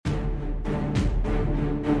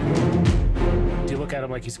look at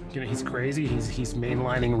him like he's crazy. He's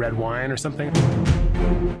mainlining red wine or something.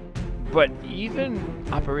 But even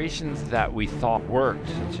operations that we thought worked,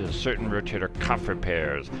 such as certain rotator cuff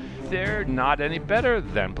repairs, they're not any better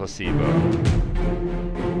than placebo.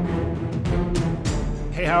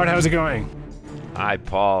 Hey, Howard, how's it going? Hi,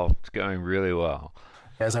 Paul. It's going really well.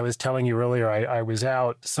 As I was telling you earlier, I was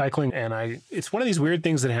out cycling, and it's one of these weird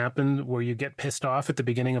things that happen where you get pissed off at the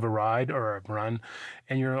beginning of a ride or a run,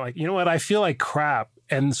 and you're like, you know what, I feel like crap.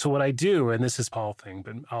 And so what I do, and this is Paul thing,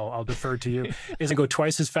 but I'll defer to you, is I go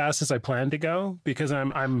twice as fast as I plan to go, because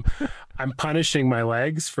I'm punishing my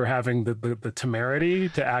legs for having the temerity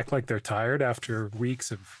to act like they're tired after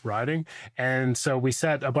weeks of riding. And so we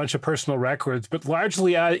set a bunch of personal records, but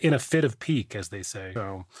largely in a fit of pique, as they say.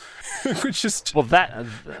 So, which just well,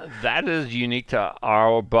 that is unique to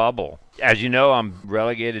our bubble. As you know, I'm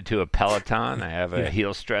relegated to a Peloton. I have a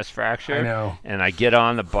heel stress fracture. I know. And I get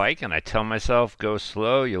on the bike and I tell myself, go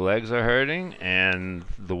slow, your legs are hurting. And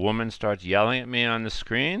the woman starts yelling at me on the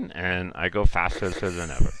screen, and I go faster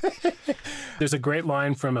than ever. There's a great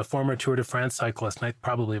line from a former Tour de France cyclist, and I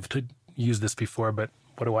probably have used this before, but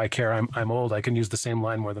what do I care? I'm old. I can use the same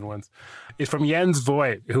line more than once. It's from Jens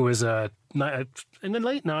Voigt, who was in the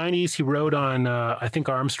late 90s. He rode on, I think,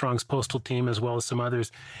 Armstrong's postal team as well as some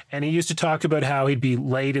others. And he used to talk about how he'd be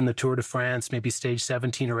late in the Tour de France, maybe stage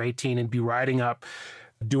 17 or 18, and be riding up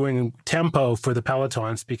doing tempo for the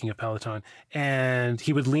Peloton, speaking of Peloton, and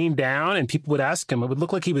he would lean down and people would ask him, it would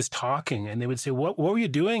look like he was talking, and they would say, what were you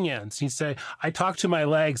doing, Jens? He'd say, I talk to my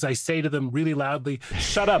legs. I say to them really loudly,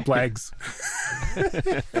 shut up, legs.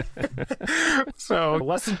 So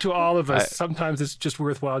lesson to all of us, sometimes it's just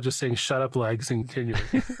worthwhile just saying shut up, legs, and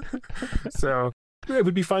continuing. So it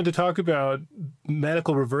would be fun to talk about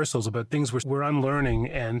medical reversals, about things we're unlearning.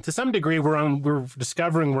 And to some degree, we're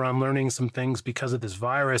discovering we're unlearning some things because of this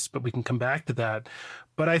virus, but we can come back to that.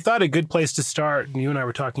 But I thought a good place to start, and you and I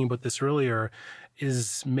were talking about this earlier,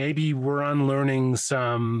 is maybe we're unlearning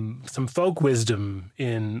some folk wisdom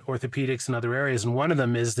in orthopedics and other areas. And one of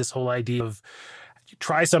them is this whole idea of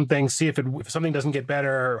try something, see if something doesn't get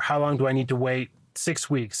better, how long do I need to wait? 6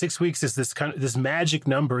 weeks. 6 weeks is this magic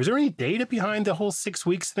number. Is there any data behind the whole 6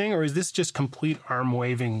 weeks thing, or is this just complete arm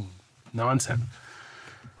waving nonsense?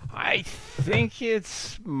 I think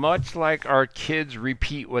it's much like our kids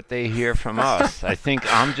repeat what they hear from us. I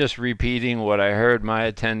think I'm just repeating what I heard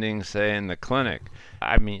my attendings say in the clinic.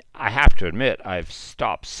 I mean, I have to admit, I've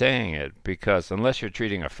stopped saying it because unless you're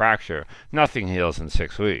treating a fracture, nothing heals in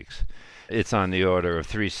 6 weeks. It's on the order of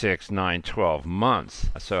 3, 6, 9, 12 months.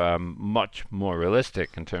 So I'm much more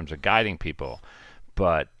realistic in terms of guiding people.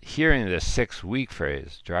 But hearing this 6-week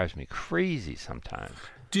phrase drives me crazy sometimes.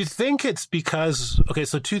 Do you think it's because, okay,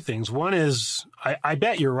 so two things. One is, I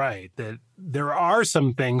bet you're right, that there are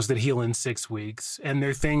some things that heal in 6 weeks, and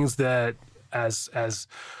there are things that as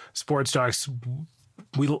sports docs,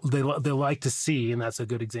 they like to see, and that's a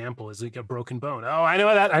good example, is like a broken bone. Oh, I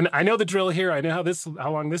know that. I know the drill here. I know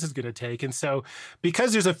how long this is going to take. And so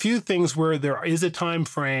because there's a few things where there is a time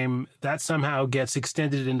frame that somehow gets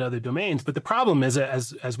extended into other domains. But the problem is,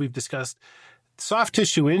 as we've discussed, soft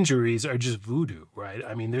tissue injuries are just voodoo, right?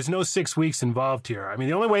 I mean, there's no 6 weeks involved here. I mean,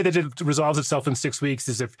 the only way that it resolves itself in 6 weeks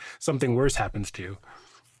is if something worse happens to you.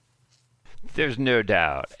 There's no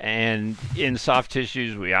doubt. And in soft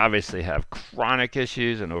tissues, we obviously have chronic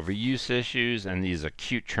issues and overuse issues and these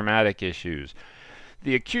acute traumatic issues.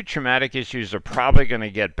 The acute traumatic issues are probably going to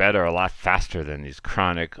get better a lot faster than these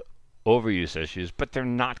chronic overuse issues, but they're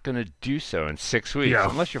not going to do so in 6 weeks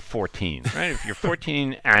unless you're 14, right? If you're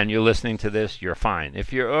 14 and you're listening to this, you're fine.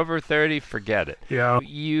 If you're over 30, forget it. Yeah.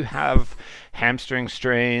 You have hamstring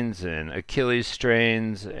strains and Achilles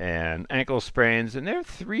strains and ankle sprains, and they're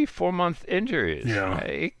 3-4 month injuries. Yeah.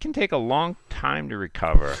 It can take a long time to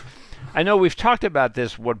recover. I know we've talked about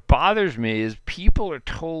this. What bothers me is people are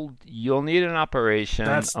told you'll need an operation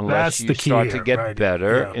unless you start to get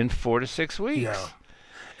better in 4 to 6 weeks. Yeah.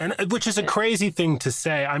 And which is a crazy thing to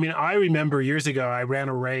say. I mean, I remember years ago, I ran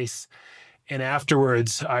a race, and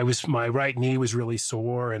afterwards, my right knee was really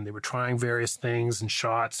sore, and they were trying various things and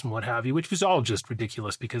shots and what have you, which was all just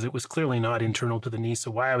ridiculous because it was clearly not internal to the knee.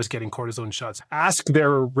 So why I was getting cortisone shots? Ask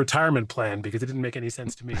their retirement plan because it didn't make any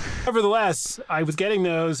sense to me. Nevertheless, I was getting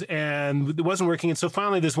those, and it wasn't working. And so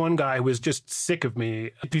finally, this one guy was just sick of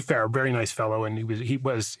me. To be fair, a very nice fellow, and he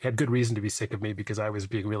had good reason to be sick of me because I was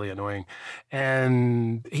being really annoying.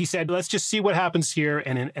 And he said, "Let's just see what happens here."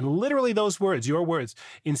 And literally those words, your words,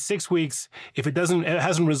 in 6 weeks, if it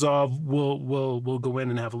hasn't resolved, we'll go in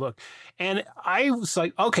and have a look. And I was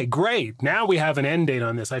like, okay, great. Now we have an end date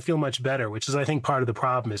on this. I feel much better, which is, I think, part of the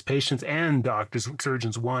problem is patients and doctors,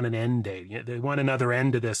 surgeons want an end date. They want another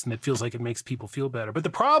end to this, and it feels like it makes people feel better. But the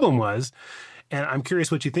problem was, and I'm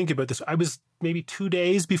curious what you think about this, I was maybe 2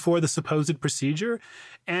 days before the supposed procedure,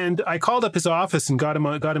 and I called up his office and got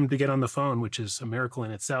him to get on the phone, which is a miracle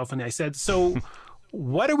in itself. And I said, so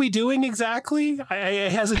what are we doing exactly? I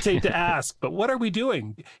hesitate to ask, but what are we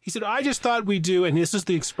doing? He said, I just thought we do, and this is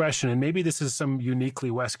the expression, and maybe this is some uniquely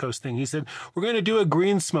West Coast thing. He said, we're going to do a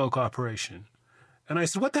green smoke operation. And I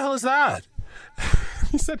said, what the hell is that?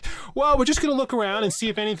 He said, well, we're just going to look around and see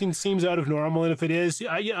if anything seems out of normal. And if it is,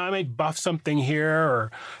 I might buff something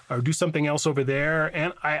here or do something else over there.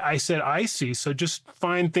 And I said, I see. So just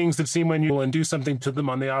find things that seem unusual and do something to them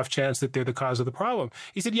on the off chance that they're the cause of the problem.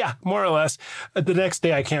 He said, yeah, more or less. The next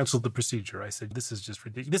day I canceled the procedure. I said, this is just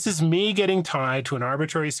ridiculous. This is me getting tied to an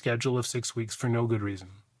arbitrary schedule of 6 weeks for no good reason.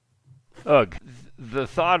 Ugh. The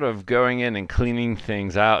thought of going in and cleaning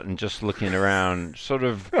things out and just looking around sort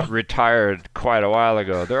of retired quite a while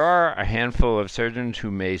ago. There are a handful of surgeons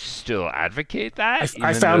who may still advocate that.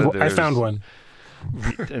 I found one.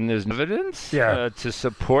 And there's evidence to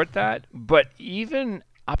support that. But even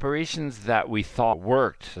operations that we thought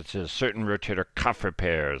worked, such as certain rotator cuff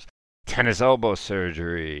repairs, tennis elbow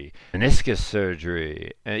surgery, meniscus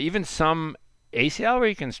surgery, and even some ACL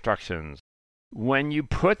reconstructions, when you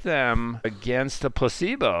put them against a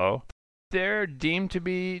placebo, they're deemed to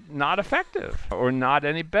be not effective or not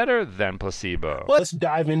any better than placebo. Well, let's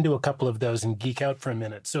dive into a couple of those and geek out for a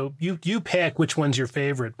minute. So you pick which one's your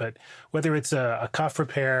favorite, but whether it's a cuff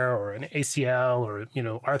repair or an ACL or,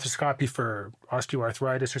 arthroscopy for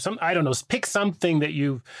osteoarthritis or something, I don't know, pick something that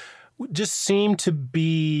you just seem to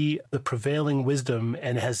be the prevailing wisdom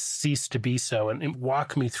and has ceased to be so. And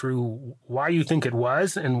walk me through why you think it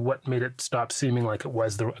was and what made it stop seeming like it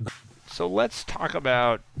was. So let's talk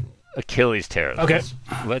about Achilles tears. Okay.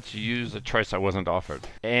 Let's use a choice I wasn't offered.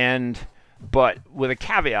 But with a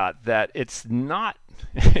caveat that it's not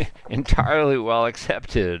entirely well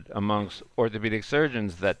accepted amongst orthopedic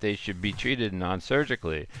surgeons that they should be treated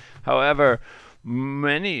non-surgically. However,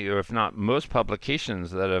 many, or if not most, publications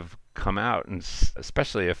that have come out, and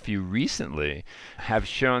especially a few recently, have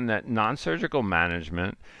shown that non-surgical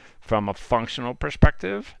management from a functional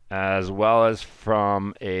perspective as well as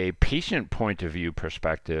from a patient point of view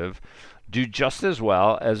perspective do just as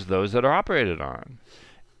well as those that are operated on.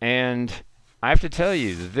 And I have to tell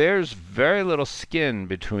you, there's very little skin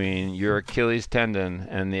between your Achilles tendon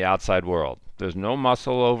and the outside world. There's no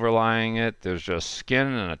muscle overlying it. There's just skin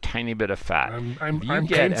and a tiny bit of fat. I'm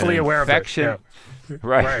painfully aware of it. Yeah.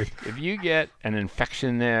 Right. If you get an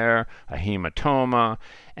infection there, a hematoma,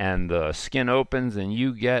 and the skin opens and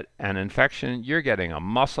you get an infection, you're getting a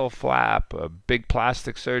muscle flap, a big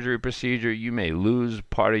plastic surgery procedure. You may lose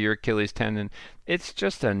part of your Achilles tendon. It's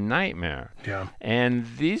just a nightmare. Yeah. And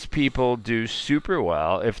these people do super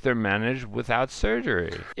well if they're managed without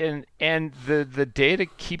surgery. And the data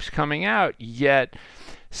keeps coming out, yet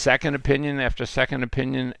second opinion after second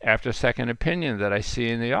opinion after second opinion that I see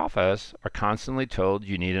in the office are constantly told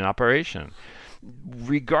you need an operation.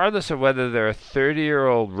 Regardless of whether they're a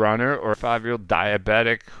 30-year-old runner or a 5-year-old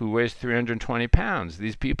diabetic who weighs 320 pounds,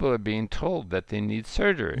 these people are being told that they need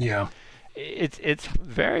surgery. Yeah. It's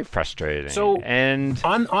very frustrating. So and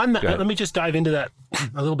on that, let me just dive into that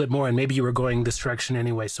a little bit more. And maybe you were going this direction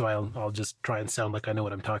anyway, so I'll just try and sound like I know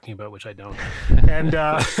what I'm talking about, which I don't. And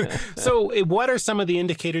so, what are some of the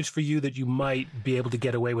indicators for you that you might be able to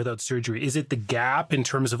get away without surgery? Is it the gap in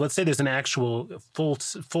terms of, let's say, there's an actual full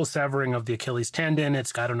severing of the Achilles tendon?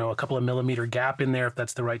 It's got, I don't know, a couple of millimeter gap in there, if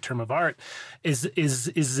that's the right term of art. Is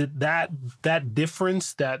it that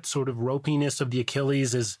difference, that sort of ropiness of the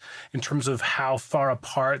Achilles, is in terms of how far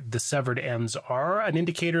apart the severed ends are, an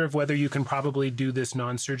indicator of whether you can probably do this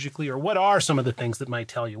non-surgically? Or what are some of the things that might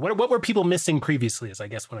tell you? What were people missing previously, is I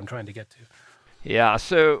guess what I'm trying to get to. Yeah,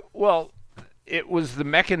 so, well, it was the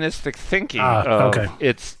mechanistic thinking of okay.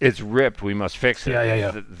 It's ripped, we must fix it.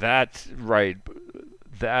 Yeah. That's right.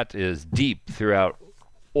 That is deep throughout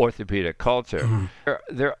orthopedic culture.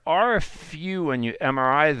 Mm-hmm. There are a few, when you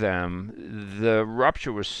MRI them, the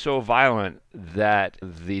rupture was so violent that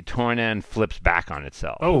the torn end flips back on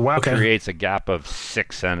itself. Oh, wow. Okay. It creates a gap of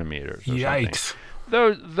 6 centimeters or Yikes. something.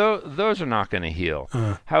 Those are not going to heal.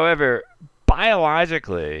 However,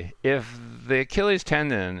 biologically, if the Achilles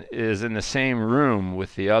tendon is in the same room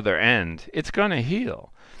with the other end, it's going to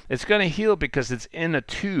heal. It's going to heal because it's in a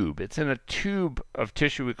tube. It's in a tube of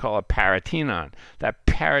tissue we call a paratenon. That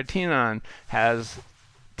paratenon has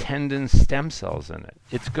tendon stem cells in it.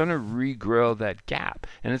 It's going to regrow that gap,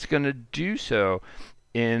 and it's going to do so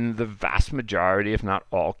in the vast majority, if not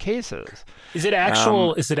all cases. Is it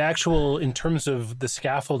actual? Is it actual in terms of the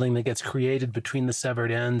scaffolding that gets created between the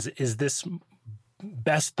severed ends? Is this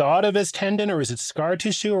best thought of as tendon, or is it scar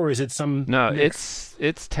tissue, or is it some? No, mix?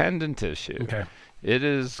 it's tendon tissue. Okay. It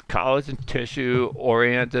is collagen tissue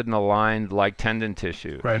oriented and aligned like tendon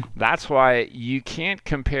tissue. Right. That's why you can't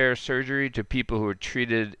compare surgery to people who are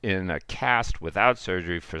treated in a cast without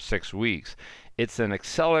surgery for 6 weeks. It's an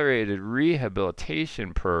accelerated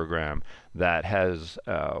rehabilitation program that has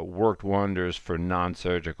worked wonders for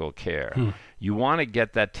non-surgical care. You want to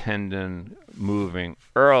get that tendon moving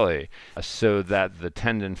early so that the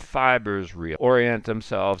tendon fibers reorient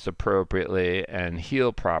themselves appropriately and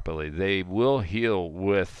heal properly. They will heal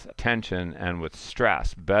with tension and with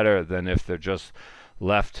stress better than if they're just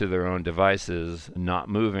left to their own devices, not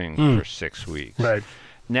moving for 6 weeks. Right.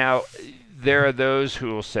 Now, there are those who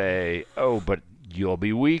will say, oh, but you'll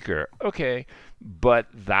be weaker. Okay, but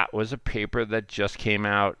that was a paper that just came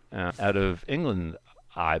out of England,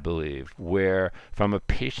 I believe, where from a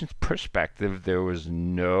patient's perspective, there was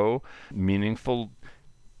no meaningful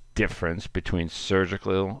difference between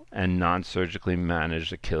surgical and non-surgically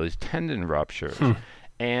managed Achilles tendon ruptures.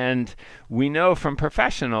 And we know from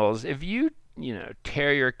professionals, if you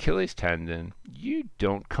tear your Achilles tendon, you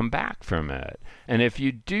don't come back from it. And if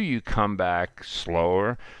you do, you come back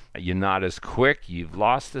slower. You're not as quick. You've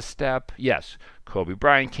lost a step. Yes, Kobe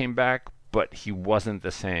Bryant came back, but he wasn't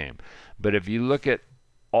the same. But if you look at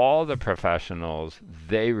all the professionals,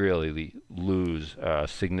 they really lose a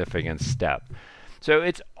significant step. So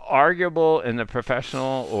it's arguable in the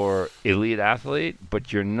professional or elite athlete,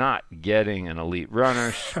 but you're not getting an elite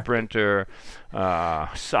runner, sprinter,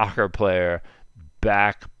 soccer player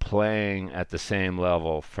back playing at the same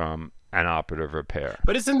level from an operative repair.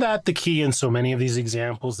 But isn't that the key in so many of these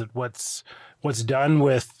examples, that what's done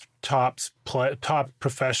with top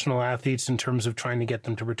professional athletes in terms of trying to get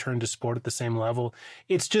them to return to sport at the same level,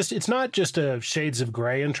 it's not just a shades of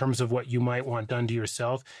gray in terms of what you might want done to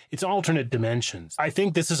yourself. It's alternate dimensions. I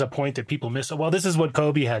think this is a point that people miss. Well, this is what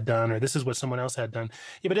Kobe had done, or this is what someone else had done.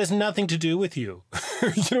 Yeah, but it has nothing to do with you.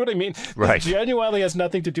 You know what I mean? Right. It genuinely has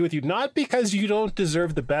nothing to do with you. Not because you don't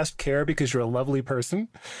deserve the best care because you're a lovely person.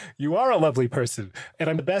 You are a lovely person.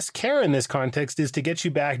 And the best care in this context is to get you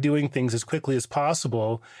back doing things as quickly as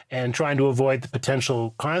possible and trying to avoid the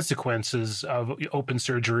potential consequences of open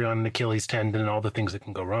surgery on an Achilles tendon and all the things that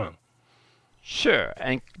can go wrong. Sure.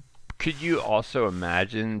 And could you also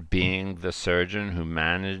imagine being the surgeon who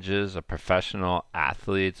manages a professional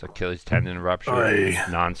athlete's Achilles tendon rupture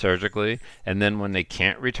non-surgically, and then when they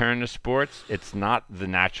can't return to sports, it's not the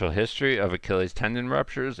natural history of Achilles tendon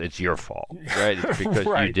ruptures, it's your fault, right? It's because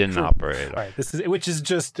you didn't operate. Right. Which is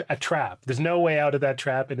just a trap. There's no way out of that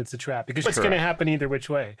trap, and it's a trap because it's going to happen either which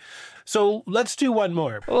way. So let's do one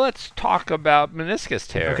more. Well, let's talk about meniscus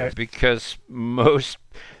tears, because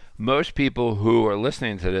most people who are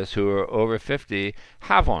listening to this who are over 50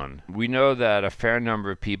 have one. We know that a fair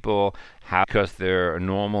number of people have, because they're a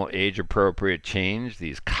normal age-appropriate change,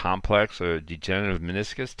 these complex or degenerative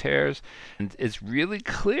meniscus tears. And it's really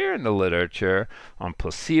clear in the literature on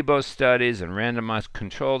placebo studies and randomized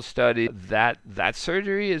controlled studies that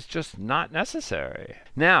surgery is just not necessary.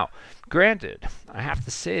 Now, granted, I have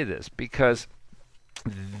to say this because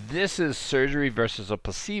this is surgery versus a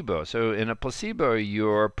placebo. So in a placebo,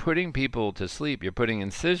 you're putting people to sleep. You're putting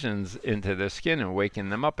incisions into their skin and waking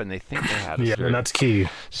them up, and they think they had a surgery. And that's key.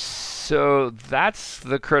 So that's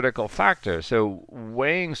the critical factor. So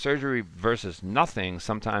weighing surgery versus nothing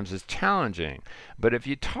sometimes is challenging. But if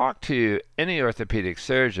you talk to any orthopedic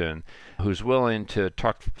surgeon who's willing to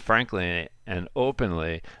talk frankly and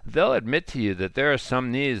openly, they'll admit to you that there are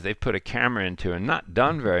some knees they've put a camera into and not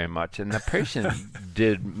done very much, and the patient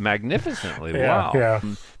did magnificently well. Yeah.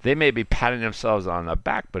 They may be patting themselves on the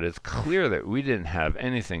back, but it's clear that we didn't have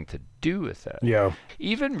anything to do with it. Yeah.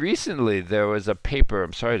 Even recently, there was a paper,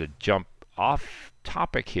 I'm sorry to jump off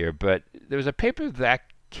topic here, but there was a paper that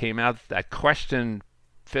came out that questioned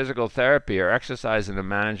physical therapy or exercise in the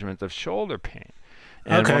management of shoulder pain.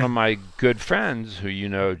 And one of my good friends, who you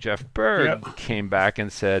know, Jeff Berg, came back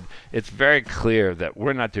and said, it's very clear that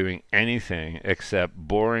we're not doing anything except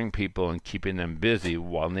boring people and keeping them busy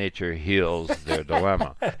while nature heals their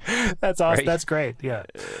dilemma. That's awesome. Right? That's great. Yeah.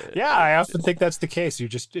 Yeah, I often think that's the case. I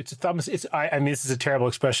mean, this is a terrible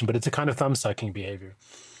expression, but it's a kind of thumb-sucking behavior.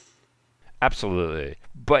 Absolutely.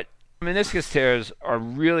 But meniscus tears are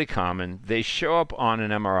really common. They show up on an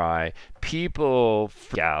MRI. People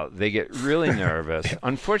freak out. They get really nervous.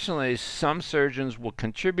 Unfortunately, some surgeons will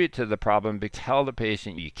contribute to the problem by tell the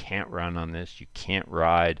patient, you can't run on this, you can't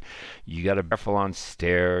ride, you got to be careful on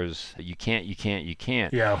stairs, you can't.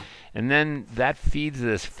 Yeah. And then that feeds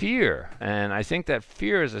this fear. And I think that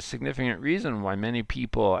fear is a significant reason why many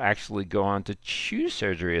people actually go on to choose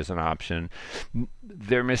surgery as an option.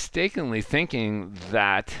 They're mistakenly thinking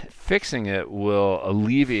that fixing it will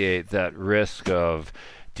alleviate that risk of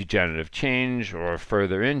degenerative change or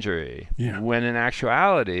further injury, when in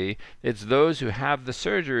actuality, it's those who have the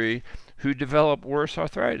surgery who develop worse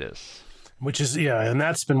arthritis. Which is, and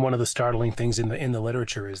that's been one of the startling things in the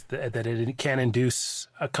literature is that it can induce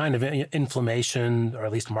a kind of inflammation, or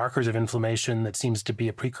at least markers of inflammation, that seems to be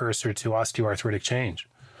a precursor to osteoarthritic change.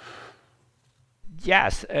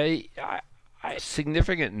 Yes, a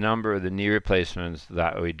significant number of the knee replacements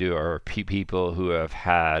that we do are people who have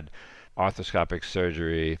had arthroscopic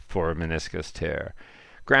surgery for a meniscus tear.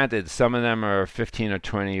 Granted, some of them are 15 or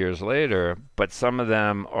 20 years later, but some of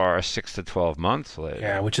them are 6 to 12 months later.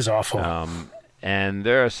 Yeah, which is awful. And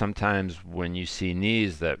there are sometimes when you see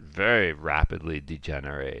knees that very rapidly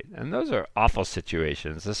degenerate. And those are awful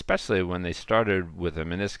situations, especially when they started with a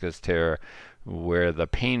meniscus tear where the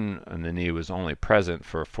pain in the knee was only present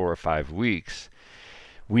for 4 or 5 weeks.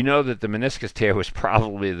 We know that the meniscus tear was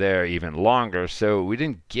probably there even longer, so we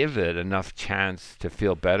didn't give it enough chance to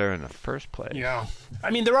feel better in the first place. Yeah.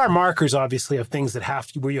 I mean, there are markers, obviously, of things that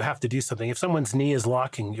where you have to do something. If someone's knee is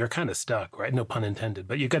locking, you're kind of stuck, right? No pun intended,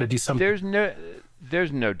 but you've got to do something.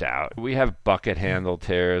 There's no doubt. We have bucket handle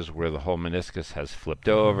tears where the whole meniscus has flipped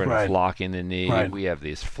over and it's locking the knee. Right. We have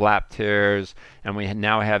these flap tears, and we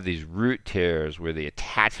now have these root tears where the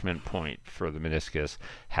attachment point for the meniscus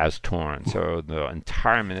has torn. So the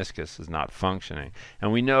entire meniscus is not functioning.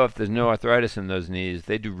 And we know if there's no arthritis in those knees,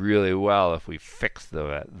 they do really well if we fix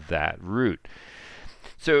that root.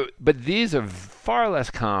 So, but these are far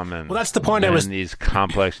less common. Well, that's the point than these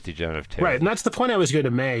complex degenerative tears. Right, and that's the point I was going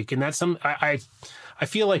to make. And that's I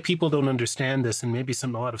feel like people don't understand this, and maybe a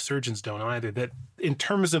lot of surgeons don't either. That in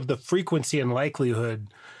terms of the frequency and likelihood,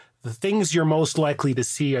 the things you're most likely to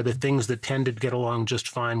see are the things that tend to get along just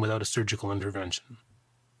fine without a surgical intervention.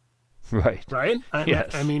 Right. Right?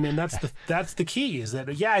 Yes. I mean, and that's the key is that,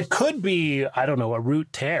 it could be, I don't know, a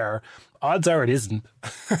root tear. Odds are it isn't.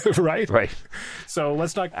 Right? Right. So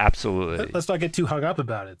let's not get too hung up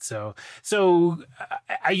about it. So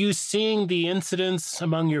are you seeing the incidence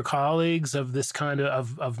among your colleagues of this kind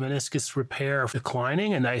of meniscus repair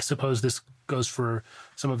declining? And I suppose this goes for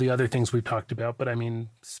some of the other things we've talked about, but I mean,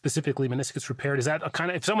 specifically meniscus repair, is that a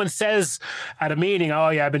kind of, if someone says at a meeting, oh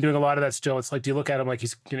yeah, I've been doing a lot of that still, it's like, do you look at him like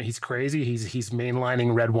he's crazy? He's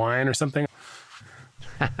mainlining red wine or something?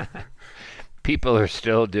 People are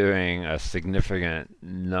still doing a significant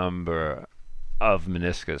number of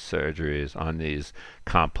meniscus surgeries on these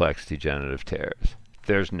complex degenerative tears.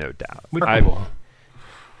 There's no doubt.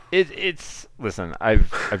 Listen,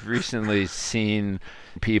 I've recently seen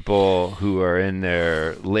people who are in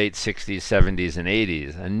their late 60s, 70s, and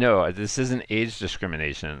 80s. And no, this isn't age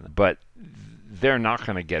discrimination, but they're not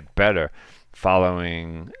going to get better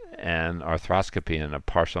following an arthroscopy and a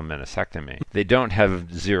partial meniscectomy. They don't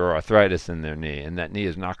have zero arthritis in their knee, and that knee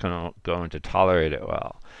is not going to tolerate it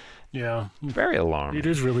well. Yeah. Very alarming. It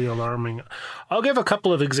is really alarming. I'll give a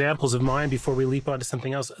couple of examples of mine before we leap onto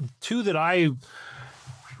something else. Two that I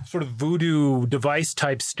sort of voodoo device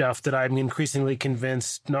type stuff that I'm increasingly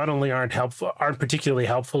convinced not only aren't particularly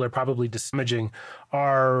helpful or probably damaging,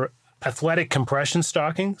 are athletic compression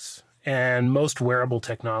stockings and most wearable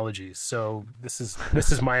technologies. So this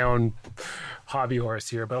is my own hobby horse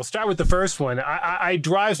here, but I'll start with the first one. It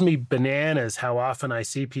drives me bananas how often I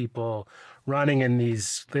see people running in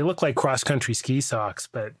these, they look like cross-country ski socks,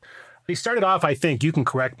 but they started off, I think, you can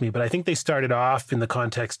correct me, but I think they started off in the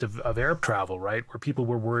context of air travel, right? Where people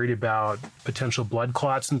were worried about potential blood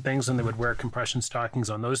clots and things, and they would wear compression stockings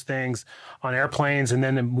on those things on airplanes, and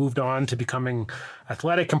then it moved on to becoming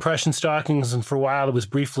athletic compression stockings. And for a while, it was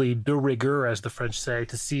briefly de rigueur, as the French say,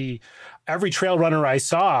 to see every trail runner I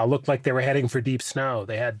saw looked like they were heading for deep snow.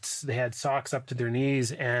 They had socks up to their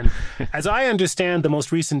knees. And as I understand the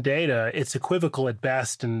most recent data, it's equivocal at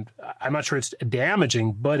best. And I'm not sure it's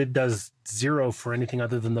damaging, but it does zero for anything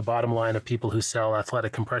other than the bottom line of people who sell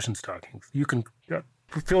athletic compression stockings. You can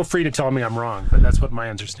feel free to tell me I'm wrong, but that's what my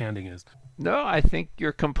understanding is. No, I think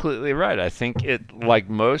you're completely right. I think it, like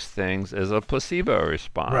most things, is a placebo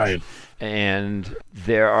response. Right. And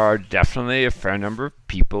there are definitely a fair number of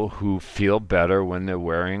people who feel better when they're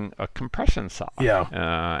wearing a compression sock. Yeah.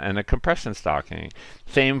 And a compression stocking.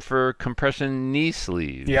 Same for compression knee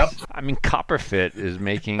sleeves. Yep. I mean, CopperFit is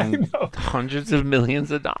making hundreds of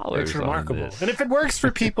millions of dollars. It's remarkable. On this. And if it works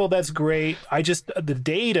for people, that's great. The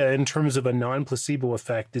data in terms of a non-placebo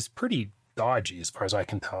effect is pretty dodgy as far as I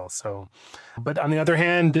can tell. So, but on the other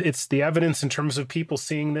hand, it's the evidence in terms of people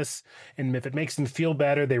seeing this, and if it makes them feel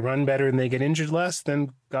better, they run better and they get injured less,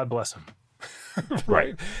 then God bless them.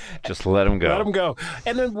 Right. Just let them go. Let them go.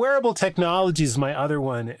 And then wearable technology is my other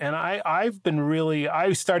one. And I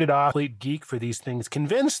started off late geek for these things,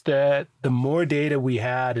 convinced that the more data we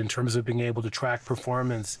had in terms of being able to track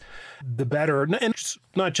performance, the better. And it's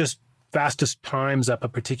not just fastest times up a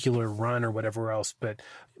particular run or whatever else, but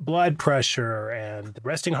blood pressure and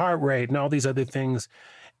resting heart rate and all these other things.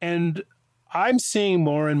 And I'm seeing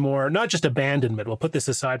more and more, not just abandonment. We'll put this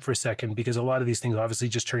aside for a second because a lot of these things obviously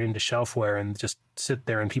just turn into shelfware and just sit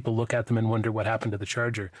there and people look at them and wonder what happened to the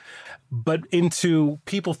charger. But into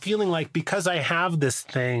people feeling like because I have this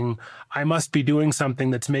thing, I must be doing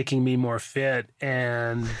something that's making me more fit.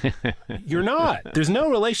 And you're not. There's no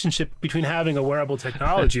relationship between having a wearable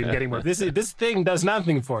technology and getting more. This thing does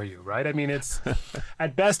nothing for you, right? I mean, it's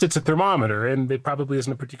at best it's a thermometer, and it probably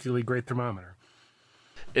isn't a particularly great thermometer.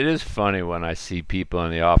 It is funny when I see people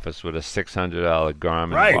in the office with a $600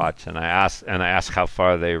 Garmin watch, and I ask how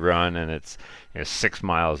far they run, and it's 6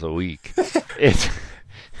 miles a week. It's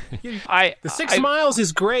the 6 miles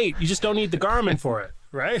is great. You just don't need the Garmin for it,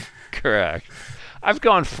 right? Correct. I've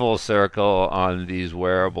gone full circle on these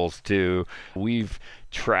wearables too. We've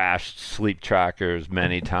trashed sleep trackers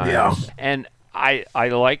many times, and I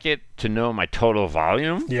like it to know my total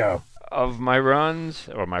volume. Yeah. Of my runs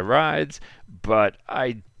or my rides, but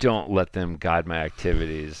I don't let them guide my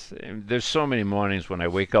activities. And there's so many mornings when I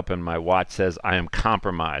wake up and my watch says I am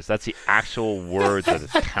compromised. That's the actual words that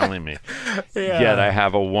it's telling me. Yet I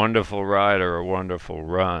have a wonderful ride or a wonderful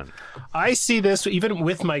run. I see this even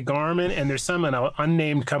with my Garmin, and there's some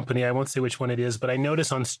unnamed company, I won't say which one it is, but I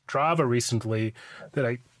noticed on Strava recently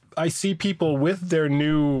that I see people with their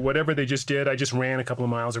new, whatever they just did, I just ran a couple of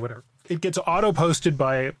miles or whatever. It gets auto-posted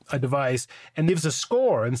by a device and gives a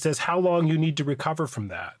score and says how long you need to recover from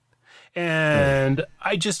that. And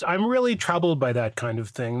I'm really troubled by that kind of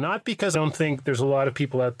thing. Not because I don't think there's a lot of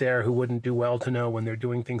people out there who wouldn't do well to know when they're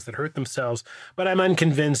doing things that hurt themselves, but I'm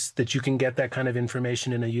unconvinced that you can get that kind of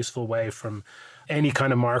information in a useful way from any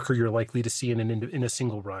kind of marker you're likely to see in a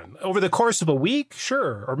single run. Over the course of a week,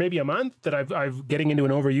 sure, or maybe a month that I've getting into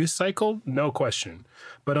an overuse cycle, no question.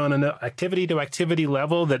 But on an activity-to-activity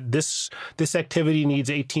level, that this activity needs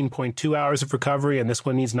 18.2 hours of recovery and this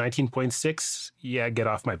one needs 19.6, get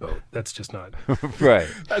off my boat. That's just not right.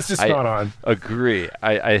 That's just not on. Agree.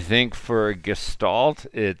 I think for Gestalt,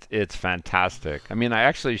 it's fantastic. I mean,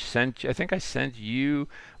 I think I sent you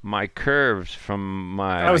my curves from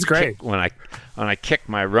my that was great when I kicked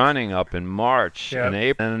my running up in March and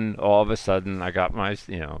April, and all of a sudden I got my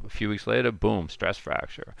a few weeks later, boom, stress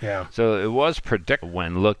fracture. Yeah. So it was predictable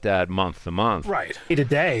when looked at month to month. Right. Day to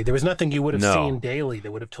day, there was nothing you would have seen daily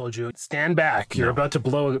that would have told you stand back. You're about to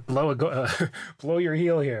blow your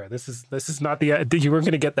heel here. This is not you weren't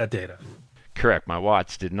going to get that data. Correct. My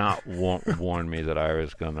watch did not warn me that I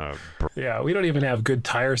was going to... Yeah, we don't even have good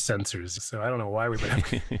tire sensors, so I don't know why we would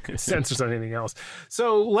have good sensors on anything else.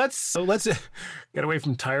 So let's get away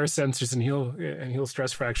from tire sensors and heel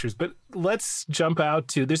stress fractures, but let's jump out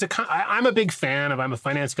to... I'm a big fan of... I'm a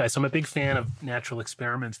finance guy, so I'm a big fan of natural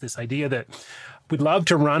experiments. This idea that we'd love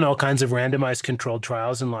to run all kinds of randomized controlled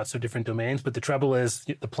trials in lots of different domains, but the trouble is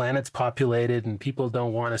the planet's populated and people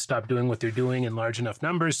don't want to stop doing what they're doing in large enough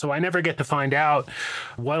numbers, so I never get to find out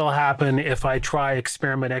what'll happen if I try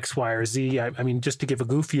experiment X, Y, or Z. I mean, just to give a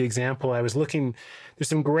goofy example, I was looking, there's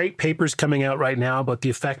some great papers coming out right now about the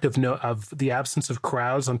effect of the absence of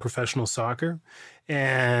crowds on professional soccer,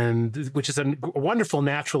 and which is a wonderful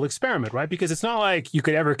natural experiment, right? Because it's not like you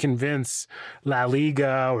could ever convince La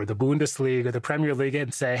Liga or the Bundesliga or the Premier League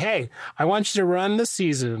and say, hey, I want you to run the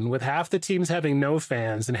season with half the teams having no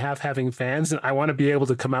fans and half having fans, and I want to be able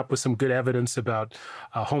to come up with some good evidence about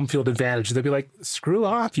home field advantage. They'll be like, screw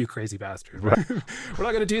off, you crazy bastard. Right. We're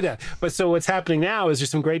not going to do that. But so what's happening now is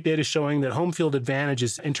there's some great data showing that home field advantage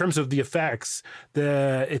is, in terms of the effects,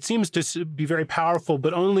 it seems to be very powerful,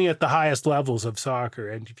 but only at the highest levels of soccer soccer.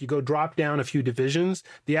 And if you go drop down a few divisions,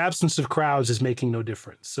 the absence of crowds is making no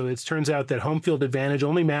difference. So it turns out that home field advantage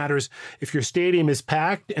only matters if your stadium is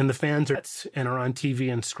packed and the fans are on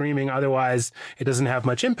TV and screaming. Otherwise, it doesn't have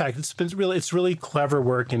much impact. It's really clever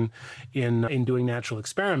work in doing natural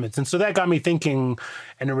experiments. And so that got me thinking,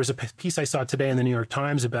 and there was a piece I saw today in the New York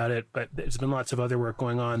Times about it, but there's been lots of other work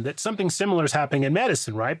going on, that something similar is happening in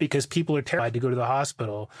medicine, right? Because people are terrified to go to the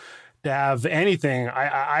hospital to have anything.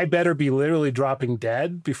 I better be literally dropping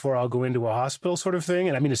dead before I'll go into a hospital, sort of thing.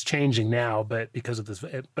 And I mean, it's changing now, but because of this,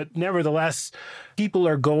 but nevertheless, people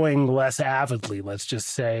are going less avidly, let's just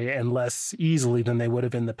say, and less easily than they would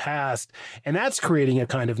have in the past. And that's creating a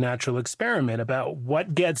kind of natural experiment about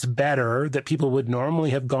what gets better that people would normally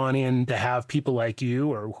have gone in to have people like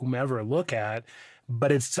you or whomever look at.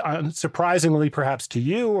 But it's surprisingly, perhaps to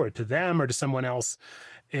you or to them or to someone else,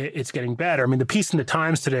 it's getting better. I mean, the piece in the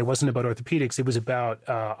Times today wasn't about orthopedics. It was about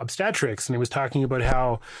obstetrics. And it was talking about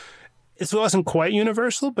how it wasn't quite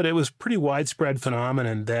universal, but it was pretty widespread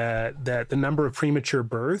phenomenon that the number of premature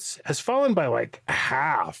births has fallen by like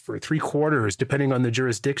half or 3/4, depending on the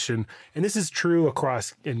jurisdiction. And this is true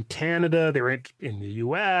across in Canada, they were in the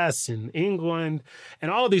US, in England,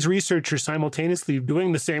 and all of these researchers simultaneously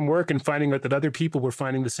doing the same work and finding out that other people were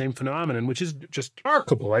finding the same phenomenon, which is just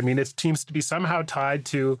remarkable. I mean, it seems to be somehow tied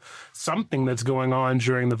to something that's going on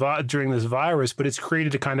during this virus, but it's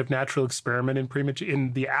created a kind of natural experiment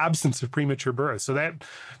in the absence of premature birth. So that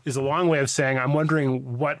is a long way of saying I'm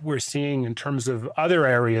wondering what we're seeing in terms of other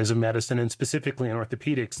areas of medicine, and specifically in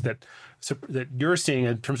orthopedics, that you're seeing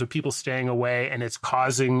in terms of people staying away, and it's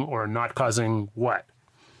causing or not causing what?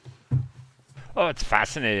 Oh, it's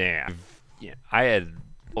fascinating. I had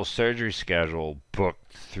a whole surgery schedule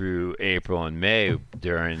booked through April and May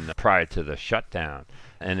prior to the shutdown.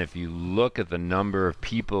 And if you look at the number of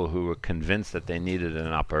people who were convinced that they needed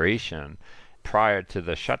an operation prior to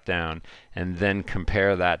the shutdown, and then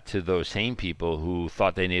compare that to those same people who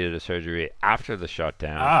thought they needed a surgery after the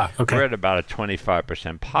shutdown, we're at about a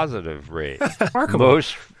 25% positive rate.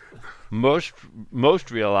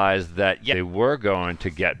 Most realized that they were going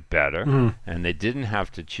to get better, and they didn't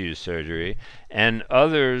have to choose surgery, and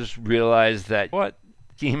others realized that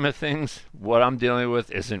scheme of things, what I'm dealing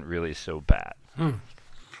with isn't really so bad.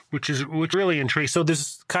 Which really intriguing. So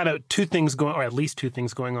there's kind of two things going, or at least two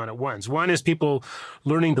things going on at once. One is people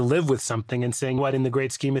learning to live with something and saying, what, in the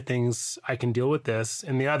great scheme of things, I can deal with this.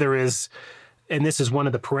 And the other is, and this is one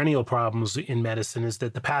of the perennial problems in medicine, is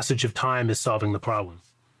that the passage of time is solving the problem.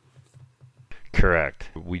 Correct.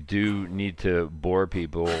 We do need to bore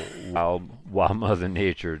people while Mother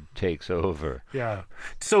Nature takes over. Yeah.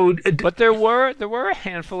 So, but there were a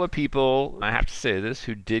handful of people, I have to say this,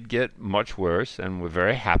 who did get much worse, and we're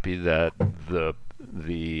very happy that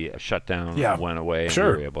the shutdown went away and we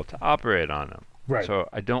were able to operate on them. Right. So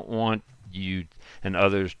I don't want you and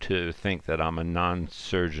others to think that I'm a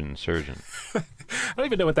non-surgeon. I don't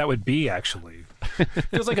even know what that would be, actually.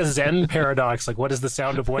 Feels like a Zen paradox, like what is the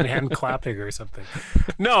sound of one hand clapping or something.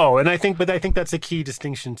 No, and I think that's a key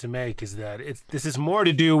distinction to make, is that this is more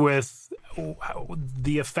to do with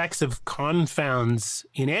the effects of confounds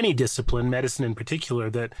in any discipline, medicine in particular,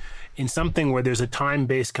 that in something where there's a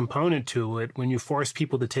time-based component to it, when you force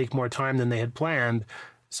people to take more time than they had planned,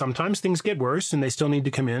 sometimes things get worse and they still need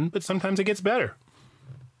to come in, but sometimes it gets better.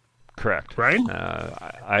 Correct. Right?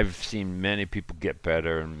 I've seen many people get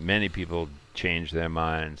better and many people change their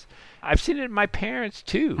minds. I've seen it in my parents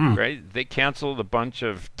too, right? They canceled a bunch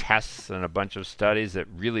of tests and a bunch of studies that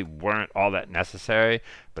really weren't all that necessary,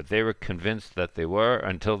 but they were convinced that they were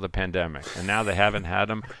until the pandemic. And now they haven't had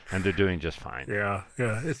them and they're doing just fine. Yeah.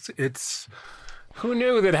 It's who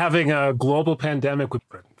knew that having a global pandemic would...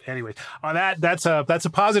 Anyway, on that's a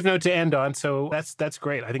positive note to end on. So that's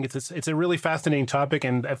great. I think it's a really fascinating topic,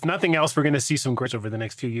 and if nothing else, we're going to see some growth over the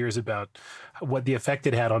next few years about what the effect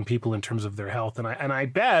it had on people in terms of their health. And I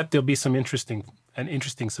bet there'll be some interesting,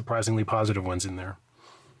 surprisingly positive ones in there.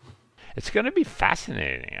 It's going to be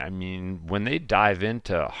fascinating. I mean, when they dive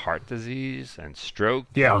into heart disease and stroke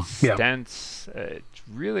and stents, it's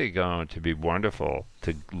really going to be wonderful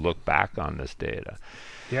to look back on this data.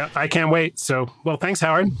 Yeah, I can't wait. So, well, thanks,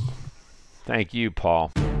 Howard. Thank you,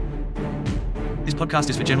 Paul. This podcast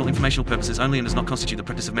is for general informational purposes only and does not constitute the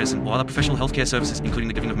practice of medicine or other professional healthcare services, including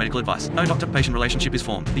the giving of medical advice. No doctor-patient relationship is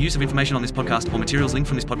formed. The use of information on this podcast or materials linked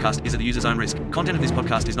from this podcast is at the user's own risk. Content of this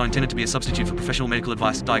podcast is not intended to be a substitute for professional medical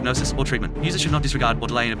advice, diagnosis, or treatment. Users should not disregard or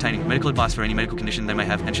delay in obtaining medical advice for any medical condition they may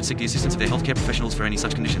have and should seek the assistance of their healthcare professionals for any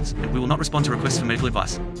such conditions. And we will not respond to requests for medical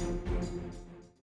advice.